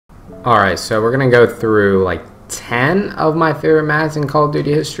Alright, so we're gonna go through like 10 of my favorite maps in Call of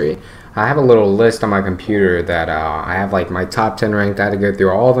Duty history. I have a little list on my computer that I have like my top 10 ranked. I had to go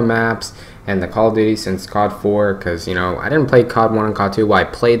through all the maps and the Call of Duty since COD 4 because, you know, I didn't play COD 1 and COD 2. Well, I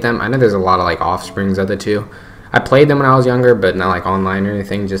played them. I know there's a lot of like offsprings of the two. I played them when I was younger, but not like online or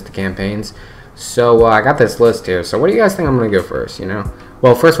anything, just the campaigns. So I got this list here. So what do you guys think I'm going to go first, you know?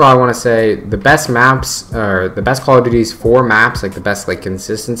 Well, first of all, I want to say the best maps, or the best Call of Duty's 4 maps, like the best like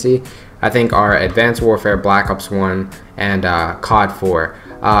consistency, I think are Advanced Warfare, Black Ops 1, and COD 4.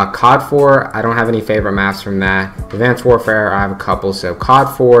 COD 4, I don't have any favorite maps from that. Advanced Warfare, I have a couple. So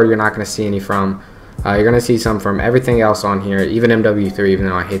COD 4, you're not going to see any from. You're going to see some from everything else on here, even MW3, even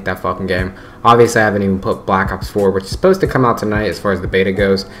though I hate that fucking game. Obviously, I haven't even put Black Ops 4, which is supposed to come out tonight as far as the beta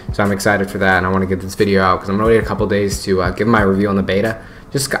goes. So I'm excited for that, and I want to get this video out because I'm going to wait a couple days to give my review on the beta.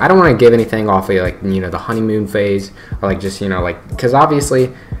 Just, I don't want to give anything off of, like, you know, the honeymoon phase, or, like, just, you know, like, because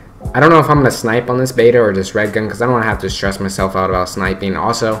obviously, I don't know if I'm going to snipe on this beta or just red gun, because I don't want to have to stress myself out about sniping.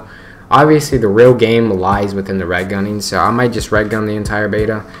 Also, obviously, the real game lies within the red gunning, so I might just red gun the entire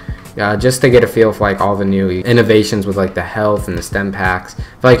beta. Just to get a feel for like all the new innovations with like the health and the stem packs. I feel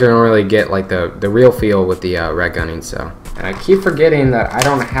like you're gonna really get like the real feel with the red gunning. So, and I keep forgetting that I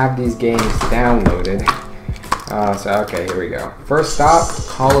don't have these games downloaded. So okay, here we go. First stop,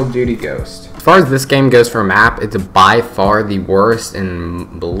 Call of Duty Ghost. As far as this game goes for a map, it's by far the worst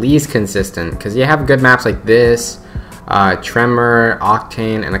and least consistent because you have good maps like this, Tremor,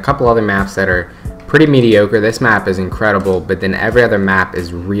 Octane, and a couple other maps that are pretty mediocre. This map is incredible, but then every other map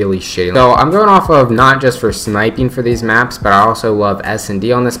is really shitty. So I'm going off of not just for sniping for these maps, but I also love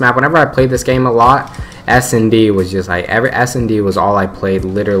S&D on this map. Whenever I played this game a lot, S&D was just like, every S&D was all I played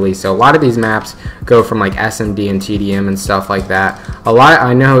literally. So a lot of these maps go from like S&D and TDM and stuff like that.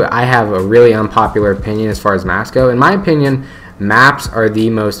 I know I have a really unpopular opinion as far as maps go. In my opinion, maps are the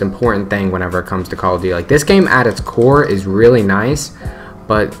most important thing whenever it comes to Call of Duty. Like, this game at its core is really nice,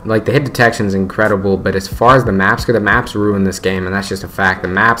 but like the hit detection is incredible, but as far as the maps go, the maps ruin this game, and that's just a fact. The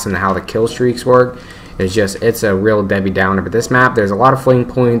maps and how the kill streaks work is just, it's a real Debbie Downer. But this map, there's a lot of fling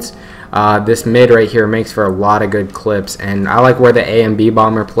points. This mid right here makes for a lot of good clips, and I like where the A and B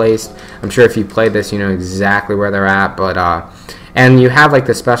bomb are placed. I'm sure if you played this, you know exactly where they're at. But and you have like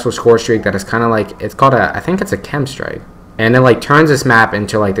the special score streak that is kind of like, it's called a, I think it's a chem strike. And it like turns this map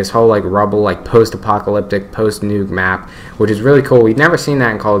into like this whole like rubble, like post-apocalyptic, post-nuke map, which is really cool. We've never seen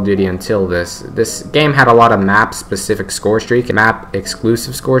that in Call of Duty until this. This game had a lot of map-specific score streaks,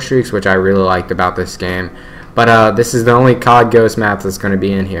 map-exclusive score streaks, which I really liked about this game. But this is the only COD Ghost map that's going to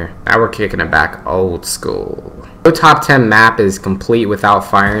be in here. Now we're kicking it back old school. No top 10 map is complete without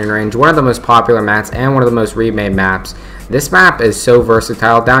firing range. One of the most popular maps and one of the most remade maps. This map is so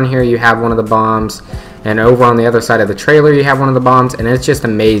versatile. Down here you have one of the bombs, and over on the other side of the trailer you have one of the bombs, and it's just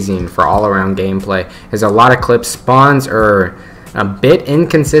amazing for all-around gameplay. There's a lot of clips. Spawns are a bit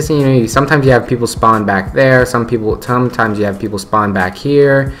inconsistent. You know, sometimes you have people spawn back there, sometimes you have people spawn back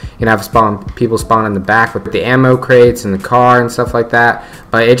here. You can have people spawn in the back with the ammo crates and the car and stuff like that,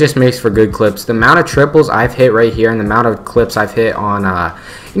 but it just makes for good clips. The amount of triples I've hit right here and the amount of clips I've hit on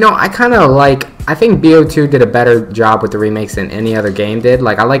you know, I think BO2 did a better job with the remakes than any other game did.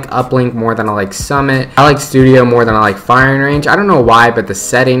 Like, I like Uplink more than I like Summit. I like Studio more than I like Firing Range. I don't know why, but the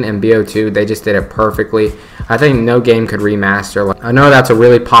setting in BO2, they just did it perfectly. I think no game could remaster. Like, I know that's a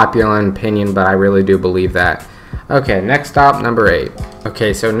really popular opinion, but I really do believe that. Okay, next stop, number 8.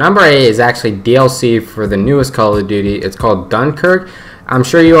 Okay, so number 8 is actually DLC for the newest Call of Duty. It's called Dunkirk. I'm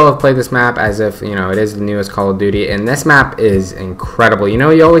sure you all have played this map as if, you know, it is the newest Call of Duty, and this map is incredible. You know,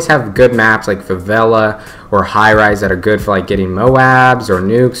 you always have good maps like Favela or High Rise that are good for like getting Moabs or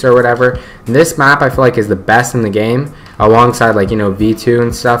nukes or whatever. And this map I feel like is the best in the game, alongside like, you know, V2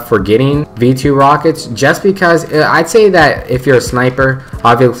 and stuff for getting V2 rockets, just because I'd say that if you're a sniper,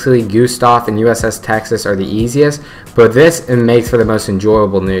 obviously Gustav and USS Texas are the easiest, but this, it makes for the most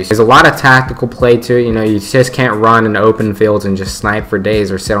enjoyable news. There's a lot of tactical play to it. You know, you just can't run in open fields and just snipe for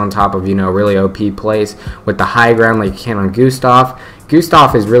days or sit on top of, you know, really OP plays with the high ground like you can on Gustav.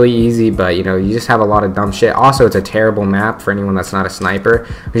 Gustav is really easy, but, you know, you just have a lot of dumb shit. Also, it's a terrible map for anyone that's not a sniper,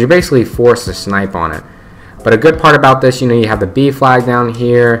 because you're basically forced to snipe on it. But a good part about this, you know, you have the B flag down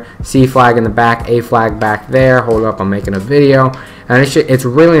here, C flag in the back, A flag back there. Hold up, I'm making a video. and it's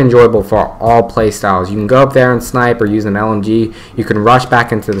really enjoyable for all play styles. You can go up there and snipe or use an LMG. You can rush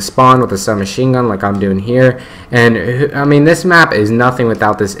back into the spawn with a submachine gun like I'm doing here. And I mean, this map is nothing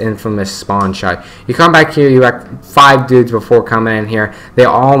without this infamous spawn shot. You come back here, you have 5 dudes before coming in here. They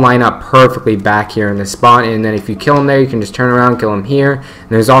all line up perfectly back here in the spawn, and then if you kill them there, you can just turn around, kill them here. And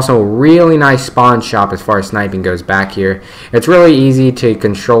there's also a really nice spawn shop as far as sniping goes back here. It's really easy to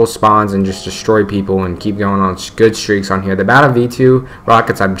control spawns and just destroy people and keep going on good streaks on here. The amount of V2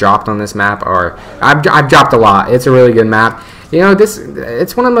 rockets I've dropped on this map I've dropped a lot. It's a really good map. You know,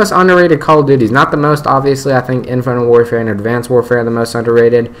 it's one of the most underrated Call of Duties. Not the most, obviously. I think Infinite Warfare and Advanced Warfare are the most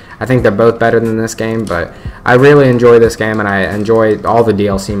underrated. I think they're both better than this game, but I really enjoy this game, and I enjoy all the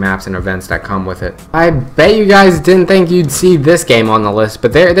DLC maps and events that come with it. I bet you guys didn't think you'd see this game on the list,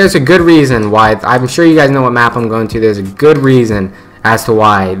 but there's a good reason why. I'm sure you guys know what map I'm going to. There's a good reason as to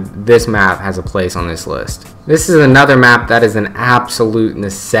why this map has a place on this list. This is another map that is an absolute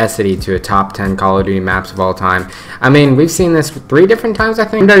necessity to a top 10 Call of Duty maps of all time. I mean, we've seen this 3 different times, I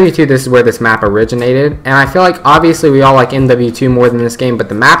think. MW2, this is where this map originated, and I feel like obviously we all like MW2 more than this game, but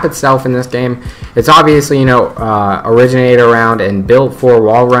the map itself in this game, it's obviously, you know, originated around and built for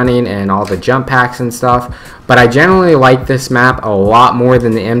wall running and all the jump packs and stuff. But I generally like this map a lot more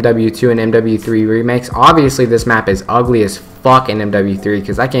than the MW2 and MW3 remakes. Obviously, this map is ugly as fuck in MW3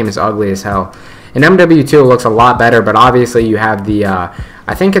 because that game is ugly as hell. In MW2, it looks a lot better, but obviously you have the,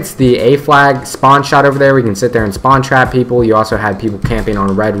 I think it's the A flag spawn shot over there. We can sit there and spawn trap people. You also had people camping on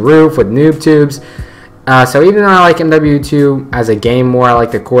a red roof with noob tubes. So even though I like MW2 as a game more, I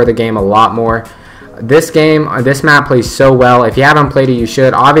like the core of the game a lot more. This map plays so well. If you haven't played it, you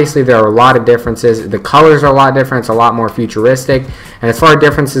should. Obviously, there are a lot of differences. The colors are a lot different. It's a lot more futuristic. And as far as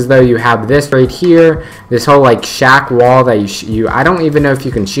differences, though, you have this right here, this whole like shack wall that I don't even know if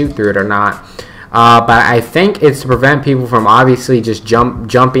you can shoot through it or not. But I think it's to prevent people from obviously just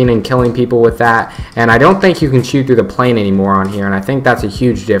jumping and killing people with that. And I don't think you can shoot through the plane anymore on here. And I think that's a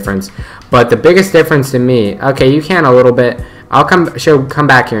huge difference. But the biggest difference to me, okay, you can a little bit. I'll come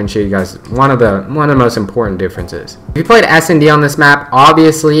back here and show you guys one of the most important differences. If you played S&D on this map,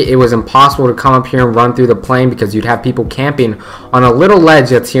 obviously it was impossible to come up here and run through the plane because you'd have people camping on a little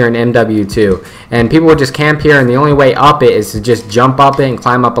ledge that's here in MW2, and people would just camp here, and the only way up it is to just jump up it and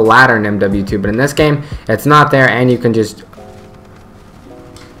climb up a ladder in MW2. But in this game, it's not there, and you can just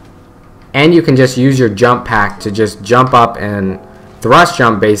use your jump pack to just jump up and thrust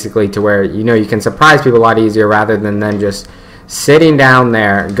jump basically to where you know you can surprise people a lot easier rather than them just sitting down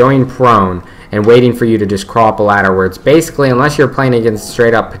there, going prone, and waiting for you to just crawl up a ladder where it's basically, unless you're playing against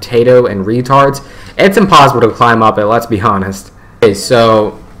straight up potato and retards, it's impossible to climb up it, let's be honest. Okay,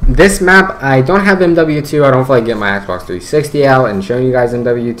 so this map, I don't have MW2, I don't feel like getting my Xbox 360 out and showing you guys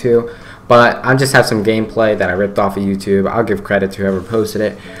MW2, but I just have some gameplay that I ripped off of YouTube. I'll give credit to whoever posted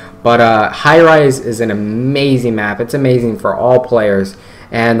it. But High Rise is an amazing map. It's amazing for all players.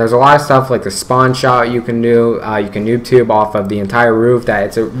 And there's a lot of stuff like the spawn shot you can do. You can noob tube off of the entire roof.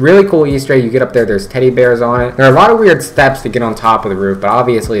 It's a really cool Easter egg. You get up there, there's teddy bears on it. There are a lot of weird steps to get on top of the roof, but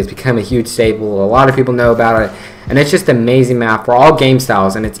obviously it's become a huge staple. A lot of people know about it. And it's just an amazing map for all game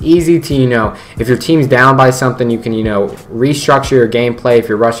styles, and it's easy to, you know, if your team's down by something, you can, you know, restructure your gameplay. If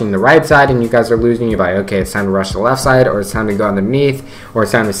you're rushing the right side and you guys are losing, you're like, okay, it's time to rush the left side, or it's time to go underneath, or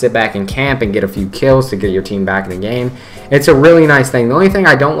it's time to sit back and camp and get a few kills to get your team back in the game. It's a really nice thing. The only thing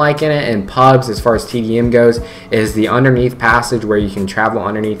I don't like in it, in pubs, as far as TDM goes, is the underneath passage where you can travel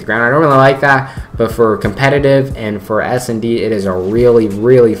underneath the ground. I don't really like that, but for competitive and for S&D, it is a really,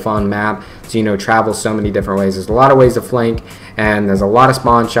 really fun map. So, you know, travel so many different ways. There's a lot of ways to flank, and there's a lot of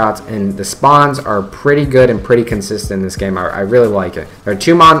spawn shots, and the spawns are pretty good and pretty consistent in this game. I really like it. There are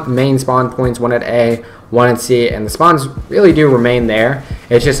 2 main spawn points, one at A, one at C, and the spawns really do remain there.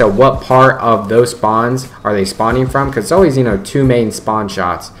 It's just at what part of those spawns are they spawning from, because it's always, you know, 2 main spawn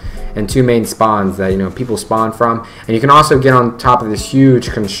shots and 2 main spawns that, you know, people spawn from. And you can also get on top of this huge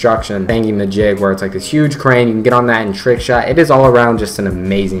construction hanging the jig where it's like this huge crane. You can get on that and trick shot. It is all around just an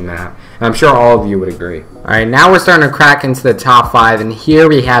amazing map, and I'm sure all of you would agree. Alright, now we're starting to crack into the top 5, and here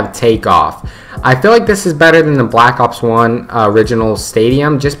we have Takeoff. I feel like this is better than the Black Ops 1 original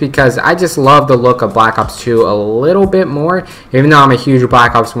Stadium, just because I just love the look of Black Ops 2 a little bit more. Even though I'm a huge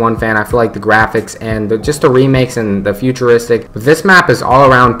Black Ops 1 fan, I feel like the graphics and just the remakes and the futuristic. But this map is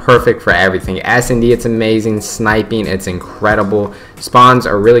all around perfect for everything. S&D, it's amazing. Sniping, it's incredible. Spawns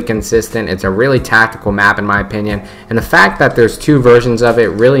are really consistent. It's a really tactical map in my opinion. And the fact that there's 2 versions of it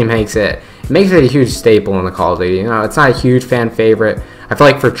really makes it a huge staple in the Call of Duty. You know, it's not a huge fan favorite. I feel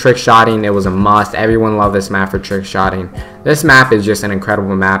like for trick shotting, it was a must. Everyone loved this map for trick shotting. This map is just an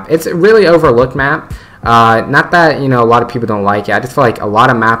incredible map. It's a really overlooked map. Not that, you know, a lot of people don't like it. I just feel like a lot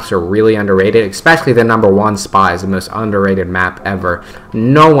of maps are really underrated, especially the #1 spot is the most underrated map ever.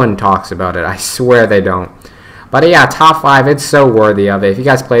 No one talks about it. I swear they don't. But yeah, top 5, it's so worthy of it. If you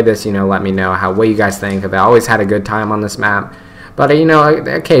guys played this, you know, let me know what you guys think of it. I always had a good time on this map. But, you know,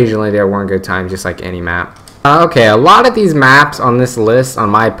 occasionally there weren't good times, just like any map. Okay, a lot of these maps on this list, on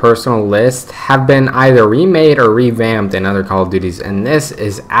my personal list, have been either remade or revamped in other Call of Duties, and this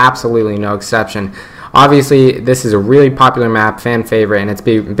is absolutely no exception. Obviously, this is a really popular map, fan favorite, and it's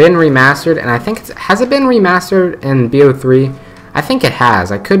been remastered, and I think has it been remastered in BO3? I think it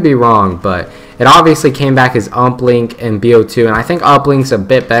has. I could be wrong, but it obviously came back as Uplink in BO2, and I think Uplink's a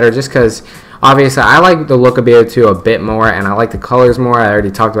bit better just because obviously I like the look of BO2 a bit more, and I like the colors more. I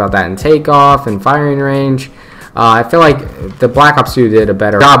already talked about that in Takeoff and Firing Range. I feel like the Black Ops 2 did a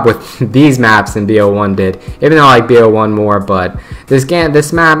better job with these maps than BO1 did, even though I like BO1 more. But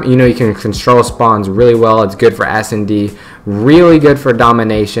this map, you know, you can control spawns really well. It's good for S&D, really good for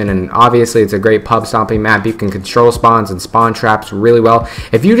domination, and obviously it's a great pub stomping map. You can control spawns and spawn traps really well.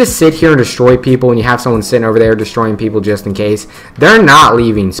 If you just sit here and destroy people and you have someone sitting over there destroying people just in case, they're not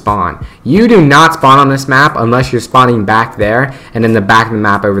leaving spawn. You do not spawn on this map unless you're spawning back there and in the back of the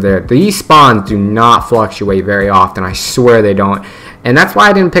map over there. These spawns do not fluctuate very often. I swear they don't. And that's why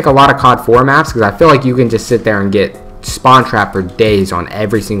I didn't pick a lot of COD 4 maps, because I feel like you can just sit there and get spawn trap for days on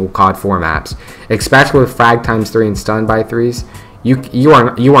every single COD 4 maps, especially with frag times 3 and stun by 3s.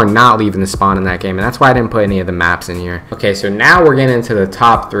 You are not leaving the spawn in that game, and that's why I didn't put any of the maps in here. Okay, so now we're getting into the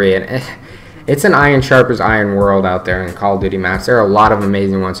top 3, and it's an iron sharp as iron world out there in Call of Duty maps. There are a lot of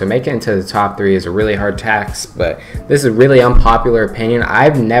amazing ones, so making it into the top 3 is a really hard task, but this is a really unpopular opinion.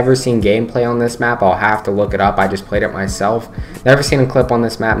 I've never seen gameplay on this map. I'll have to look it up. I just played it myself. Never seen a clip on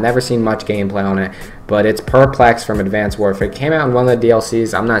this map, never seen much gameplay on it, but it's Perplex from Advanced Warfare. It came out in one of the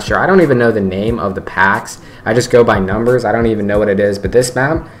DLCs. I'm not sure. I don't even know the name of the packs. I just go by numbers. I don't even know what it is, but this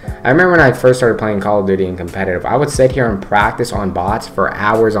map, I remember when I first started playing Call of Duty in competitive, I would sit here and practice on bots for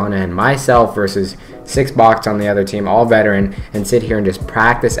hours on end, myself versus 6 bots on the other team, all veteran, and sit here and just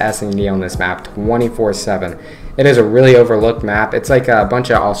practice S&D on this map 24/7. It is a really overlooked map. It's like a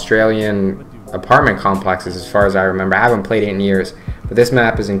bunch of Australian apartment complexes as far as I remember. I haven't played it in years, but this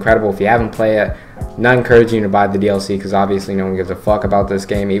map is incredible. If you haven't played it, not encouraging you to buy the DLC because obviously no one gives a fuck about this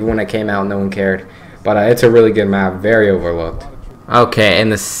game. Even when it came out, no one cared. But it's a really good map, very overlooked. Okay,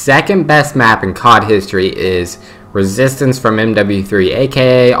 and the second best map in COD history is Resistance from MW3,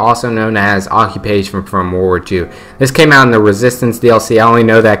 aka also known as Occupation from World War II. This came out in the Resistance DLC. I only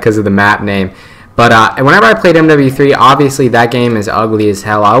know that because of the map name. But whenever I played MW3, obviously that game is ugly as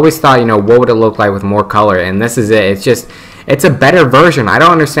hell. I always thought, you know, what would it look like with more color? And this is it. It's just, it's a better version. I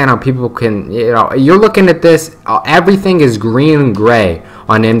don't understand how people can, you know, you're looking at this, everything is green and gray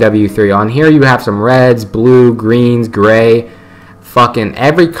on MW3. On here you have some reds, blue, greens, gray, fucking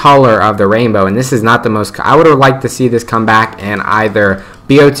every color of the rainbow. And this is not the most, I would have liked to see this come back in either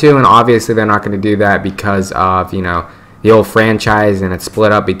BO2, and obviously they're not going to do that because of, you know, the old franchise, and it's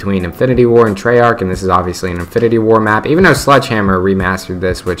split up between Infinity War and Treyarch, and this is obviously an Infinity War map, even though Sledgehammer remastered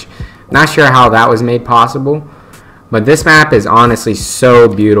this, which not sure how that was made possible. But this map is honestly so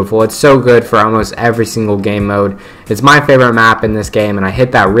beautiful. It's so good for almost every single game mode. It's my favorite map in this game, and I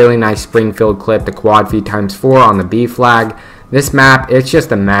hit that really nice Springfield clip, the quad feed ×4 on the B flag. This map, it's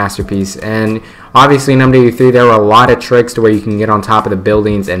just a masterpiece. And obviously in MW3 there were a lot of tricks to where you can get on top of the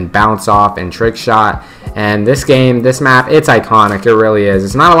buildings and bounce off and trick shot. And this game, this map, it's iconic. It really is.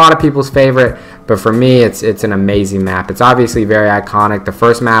 It's not a lot of people's favorite, but for me, it's an amazing map. It's obviously very iconic. The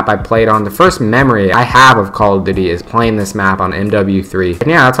first map I played on, the first memory I have of Call of Duty is playing this map on MW3.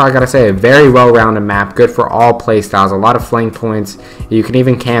 And yeah, that's all I gotta say. A very well-rounded map, good for all playstyles. A lot of flank points. You can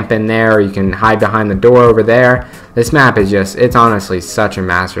even camp in there, or you can hide behind the door over there. This map is just, it's honestly such a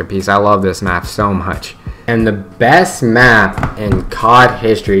masterpiece. I love this map so much. And the best map in COD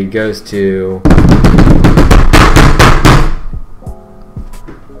history goes to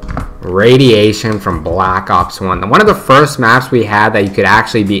Radiation from Black Ops 1. One of the first maps we had that you could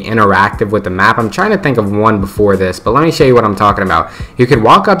actually be interactive with the map. I'm trying to think of one before this, but let me show you what I'm talking about. You could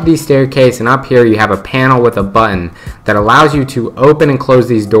walk up these staircase, and up here you have a panel with a button that allows you to open and close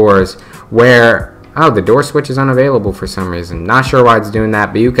these doors where, oh, the door switch is unavailable for some reason. Not sure why it's doing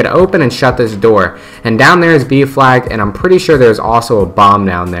that, but you could open and shut this door. And down there is B flag, and I'm pretty sure there's also a bomb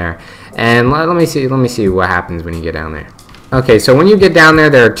down there. And let me see what happens when you get down there. Okay, so when you get down there,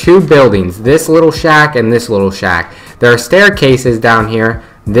 there are two buildings, this little shack and this little shack. There are staircases down here.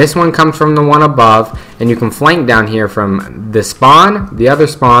 This one comes from the one above, and you can flank down here from the spawn, the other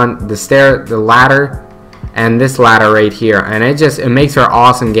spawn, the ladder, and this ladder right here, and it makes for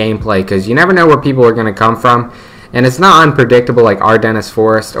awesome gameplay because you never know where people are going to come from, and it's not unpredictable like Ardennis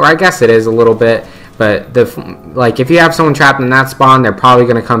Forest, or I guess it is a little bit. But like if you have someone trapped in that spawn, they're probably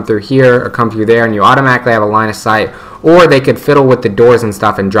going to come through here or come through there, and you automatically have a line of sight. Or they could fiddle with the doors and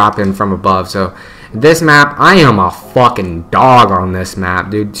stuff and drop in from above. So this map, I am a fucking dog on this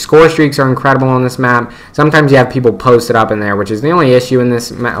map, dude. Score streaks are incredible on this map. Sometimes you have people posted up in there, which is the only issue in this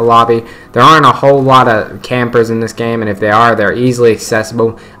lobby. There aren't a whole lot of campers in this game, and if they are, they're easily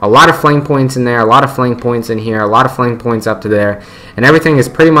accessible. A lot of flank points in there, a lot of flank points in here, a lot of flank points up to there, and everything is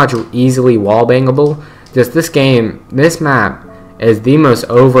pretty much easily wall bangable. Just this game, this map is the most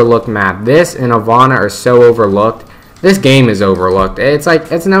overlooked map. This and Havana are so overlooked. This game is overlooked. It's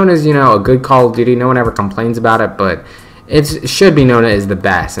like, it's known as, you know, a good Call of Duty. No one ever complains about it, but it should be known as the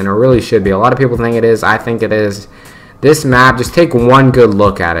best, and it really should be. A lot of people think it is. I think it is. This map, just take one good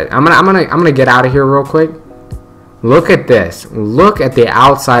look at it. I'm gonna get out of here real quick. Look at this. Look at the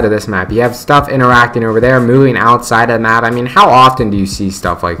outside of this map. You have stuff interacting over there, moving outside of the map. I mean, how often do you see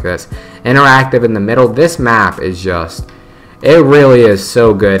stuff like this? Interactive in the middle. This map is just... it really is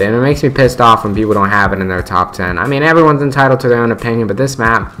so good, and it makes me pissed off when people don't have it in their top 10. I mean, everyone's entitled to their own opinion, but this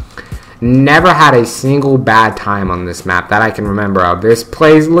map never had a single bad time on this map that I can remember of. This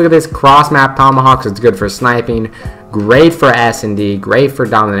plays, look at this cross-map tomahawks. It's good for sniping, great for S&D, great for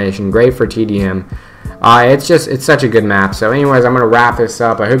domination, great for TDM. It's such a good map. So anyways, I'm going to wrap this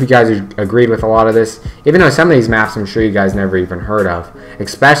up. I hope you guys agreed with a lot of this, even though some of these maps I'm sure you guys never even heard of,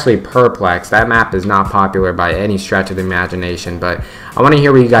 especially Perplex. That map is not popular by any stretch of the imagination, but I want to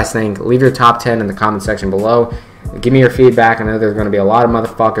hear what you guys think. Leave your top 10 in the comment section below. Give me your feedback. I know there's going to be a lot of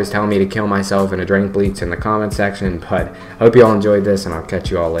motherfuckers telling me to kill myself in a drink bleach in the comment section, but I hope you all enjoyed this, and I'll catch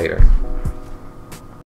you all later.